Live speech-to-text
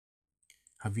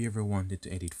Have you ever wanted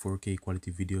to edit 4K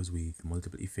quality videos with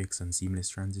multiple effects and seamless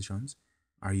transitions?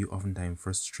 Are you oftentimes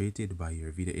frustrated by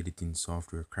your video editing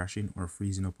software crashing or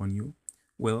freezing up on you?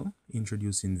 Well,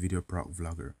 introducing VideoProc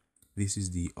Vlogger. This is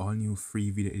the all-new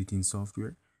free video editing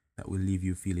software that will leave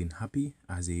you feeling happy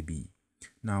as a bee.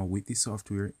 Now, with this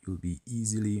software, you'll be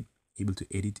easily able to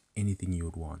edit anything you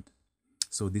would want.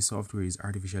 So this software is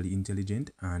artificially intelligent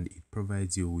and it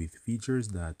provides you with features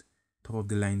that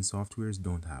top-of-the-line softwares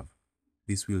don't have.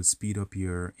 This will speed up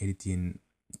your editing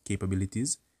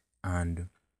capabilities and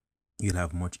you'll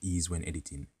have much ease when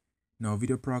editing. Now,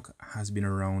 VideoProc has been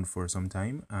around for some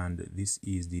time and this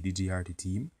is the Digiarty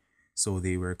team. So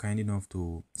they were kind enough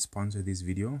to sponsor this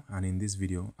video, and in this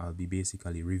video, I'll be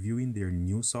basically reviewing their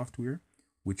new software,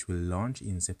 which will launch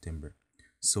in September.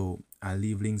 So I'll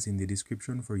leave links in the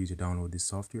description for you to download this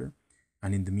software.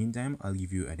 And in the meantime, I'll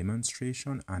give you a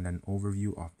demonstration and an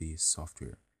overview of the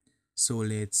software. So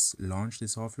let's launch the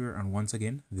software, and once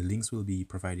again, the links will be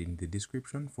provided in the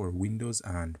description for Windows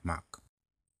and Mac.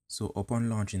 So upon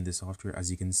launching the software,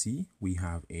 as you can see, we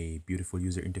have a beautiful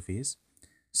user interface.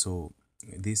 So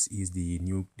this is the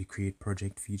create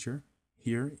project feature.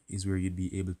 Here is where you'd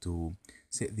be able to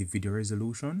set the video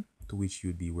resolution to which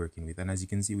you'd be working with. And as you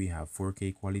can see, we have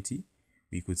 4K quality.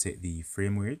 We could set the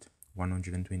frame rate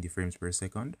 120 frames per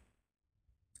second.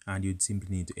 And you'd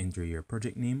simply need to enter your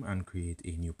project name and create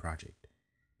a new project.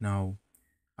 Now,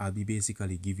 I'll be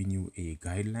basically giving you a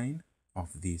guideline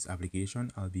of this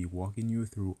application. I'll be walking you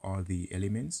through all the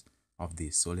elements of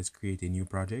this. So let's create a new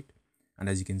project. And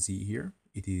as you can see here,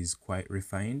 it is quite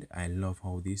refined. I love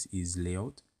how this is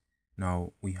layout.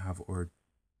 Now we have our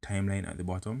timeline at the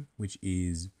bottom, which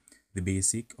is the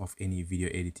basic of any video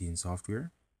editing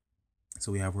software.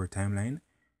 So we have our timeline.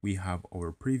 We have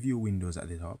our preview windows at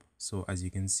the top. So as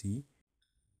you can see,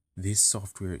 this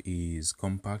software is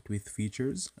compact with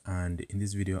features, and in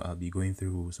this video I'll be going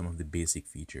through some of the basic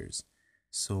features.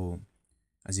 So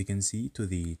as you can see, to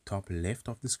the top left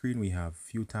of the screen, we have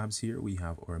few tabs here. We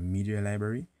have our media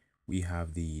library, we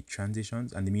have the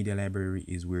transitions, and the media library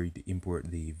is where you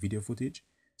import the video footage.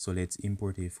 So let's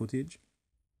import a footage.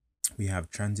 We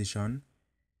have transition.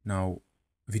 Now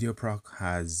VideoProc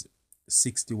has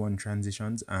 61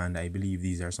 transitions, and I believe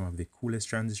these are some of the coolest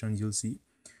transitions you'll see.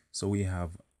 So we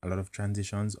have a lot of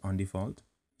transitions on default.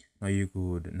 Now you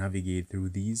could navigate through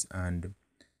these, and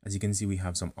as you can see, we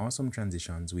have some awesome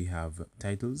transitions. We have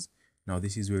titles. Now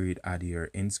this is where you'd add your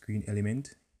end screen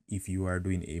element. If you are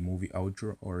doing a movie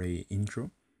outro or a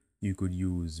intro, you could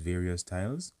use various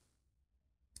styles.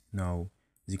 Now,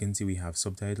 as you can see, we have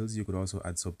subtitles. You could also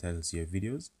add subtitles to your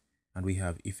videos. And we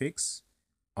have effects.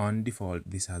 On default,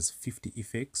 this has 50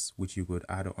 effects, which you could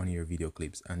add on your video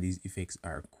clips. And these effects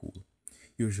are cool.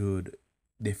 You should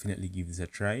definitely give this a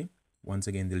try. Once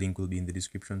again, the link will be in the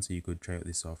description so you could try out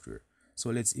this software.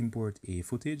 So let's import a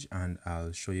footage and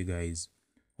I'll show you guys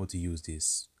how to use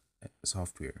this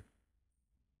software.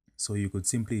 So you could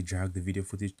simply drag the video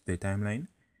footage to the timeline,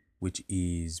 which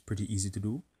is pretty easy to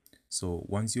do. So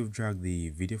once you've dragged the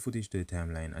video footage to the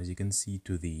timeline, as you can see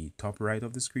to the top right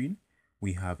of the screen,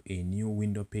 we have a new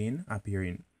window pane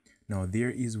appearing. Now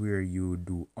there is where you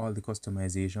do all the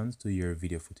customizations to your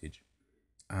video footage.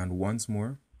 And once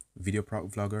more,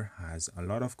 VideoProc Vlogger has a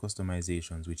lot of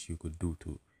customizations which you could do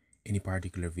to any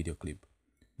particular video clip.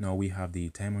 Now we have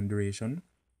the time and duration.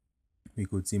 We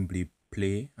could simply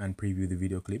play and preview the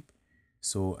video clip.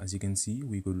 So as you can see,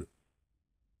 we could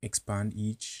expand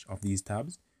each of these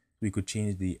tabs. We could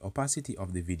change the opacity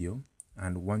of the video,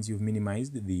 and once you've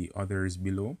minimized the others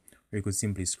below, we could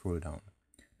simply scroll down.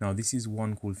 Now this is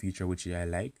one cool feature which I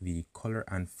like, the color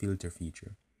and filter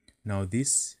feature. Now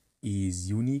this is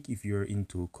unique if you're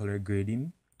into color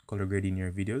grading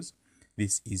your videos.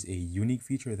 This is a unique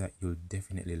feature that you'll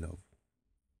definitely love.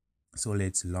 So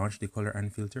let's launch the color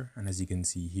and filter, and as you can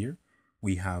see here,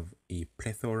 we have a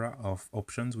plethora of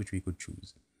options which we could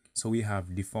choose. So we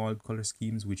have default color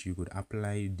schemes which you could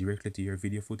apply directly to your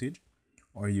video footage,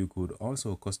 or you could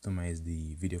also customize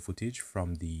the video footage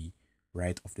from the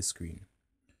right of the screen.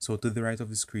 So to the right of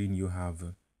the screen, you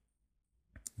have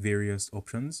various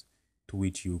options to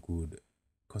which you could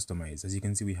customize. As you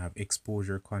can see, we have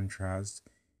exposure, contrast.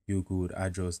 You could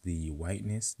adjust the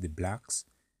whiteness, the blacks,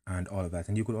 and all of that.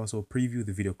 And you could also preview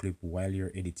the video clip while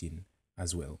you're editing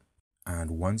as well.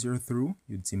 And once you're through,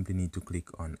 you'd simply need to click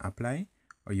on apply,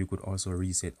 or you could also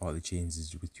reset all the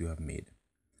changes which you have made.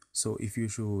 So if you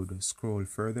should scroll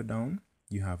further down,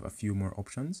 you have a few more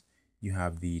options. You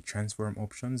have the transform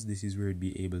options. This is where you'd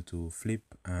be able to flip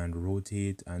and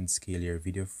rotate and scale your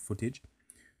video footage.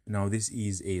 Now this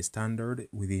is a standard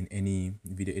within any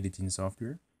video editing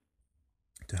software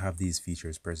to have these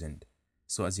features present.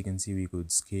 So as you can see, we could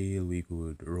scale, we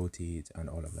could rotate, and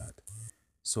all of that.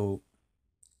 So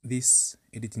this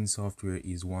editing software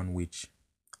is one which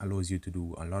allows you to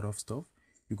do a lot of stuff.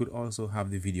 You could also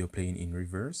have the video playing in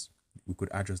reverse. We could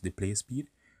adjust the play speed.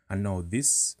 And now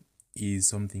this is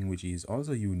something which is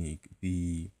also unique.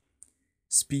 The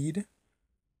speed.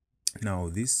 Now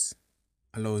this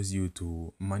allows you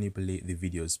to manipulate the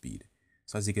video speed.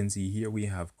 So as you can see here, we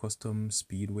have custom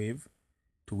speed wave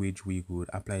to which we could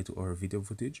apply to our video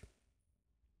footage.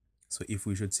 So if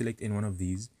we should select any one of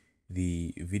these,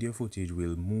 the video footage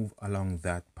will move along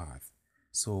that path.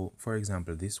 So for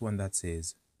example, this one that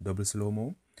says double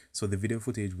slow-mo, so the video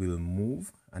footage will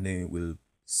move and then it will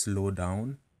slow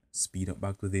down, speed up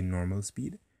back to the normal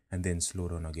speed, and then slow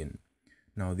down again.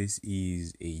 Now this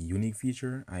is a unique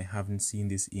feature. I haven't seen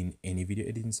this in any video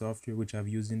editing software which I've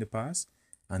used in the past,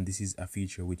 and this is a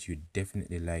feature which you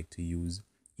definitely like to use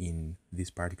in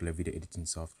this particular video editing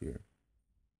software.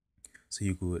 So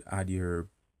you could add your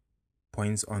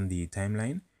points on the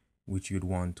timeline which you'd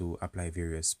want to apply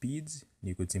various speeds.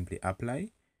 You could simply apply,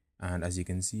 and as you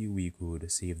can see, we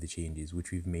could save the changes which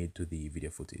we've made to the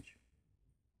video footage.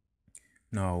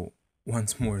 Now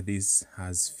once more, this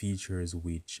has features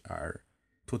which are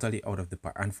totally out of the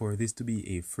park, and for this to be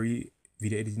a free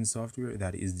video editing software,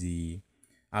 that is the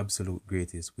absolute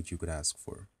greatest which you could ask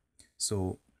for.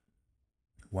 So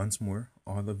once more,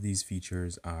 all of these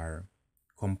features are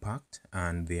compact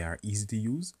and they are easy to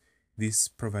use. This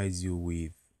provides you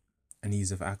with an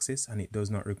ease of access, and it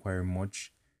does not require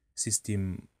much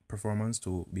system performance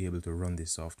to be able to run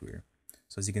this software.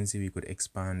 So as you can see, we could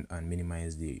expand and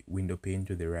minimize the window pane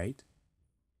to the right,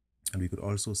 and we could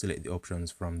also select the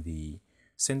options from the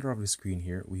center of the screen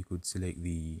here. We could select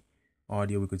the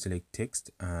audio, we could select text,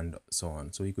 and so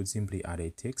on. So we could simply add a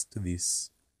text to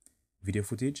this video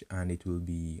footage and it will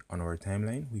be on our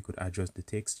timeline. We could adjust the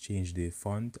text, change the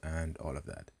font, and all of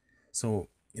that. So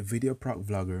VideoProc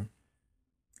Vlogger,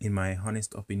 in my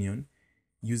honest opinion,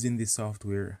 using this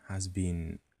software has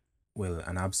been, well,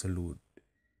 an absolute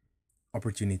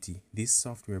opportunity. This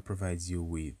software provides you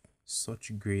with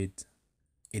such great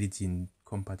editing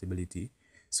compatibility.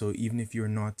 So even if you're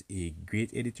not a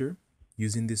great editor,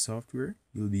 using this software,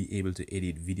 you'll be able to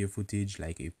edit video footage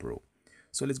like a pro.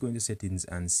 So let's go into settings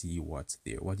and see what's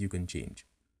there, what you can change.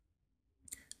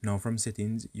 Now from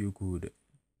settings, you could,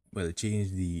 well,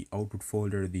 change the output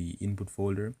folder, the input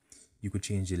folder. You could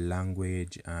change the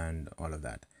language and all of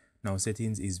that. Now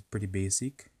settings is pretty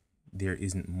basic. There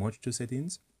isn't much to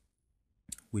settings,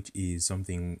 which is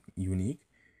something unique.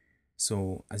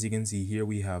 So as you can see here,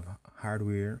 we have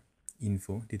hardware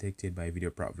info detected by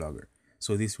VideoProc Vlogger.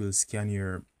 So this will scan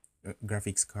your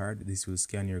graphics card, this will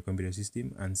scan your computer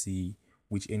system and see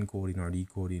which encoding or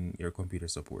decoding your computer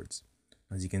supports.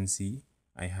 As you can see,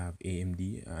 I have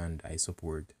AMD and I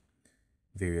support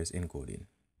various encoding.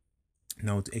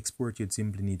 Now to export, you'd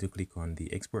simply need to click on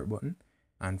the export button,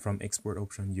 and from export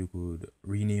option, you could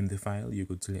rename the file. You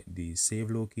could select the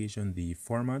save location, the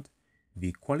format,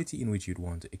 the quality in which you'd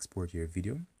want to export your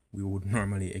video. We would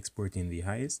normally export in the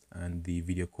highest, and the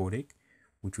video codec,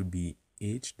 which would be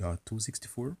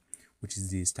H.264, which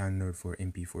is the standard for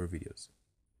MP4 videos.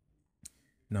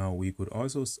 Now we could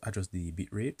also adjust the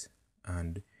bitrate,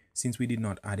 and since we did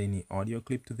not add any audio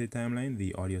clip to the timeline,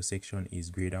 the audio section is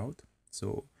grayed out.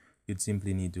 So you'd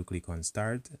simply need to click on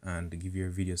start and give your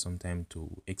video some time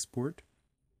to export.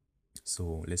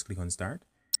 So let's click on start,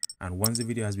 and once the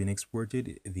video has been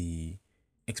exported, the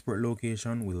export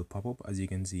location will pop up. As you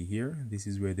can see here, this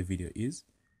is where the video is,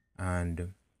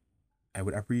 and I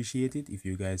would appreciate it if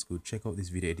you guys could check out this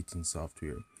video editing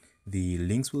software. The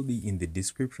links will be in the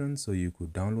description, so you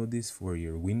could download this for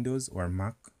your Windows or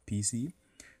Mac PC.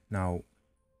 Now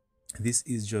this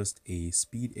is just a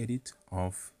speed edit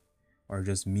of, or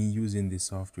just me using this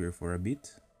software for a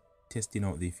bit, testing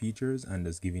out the features and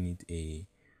just giving it a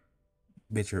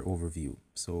better overview.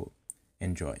 So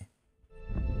enjoy.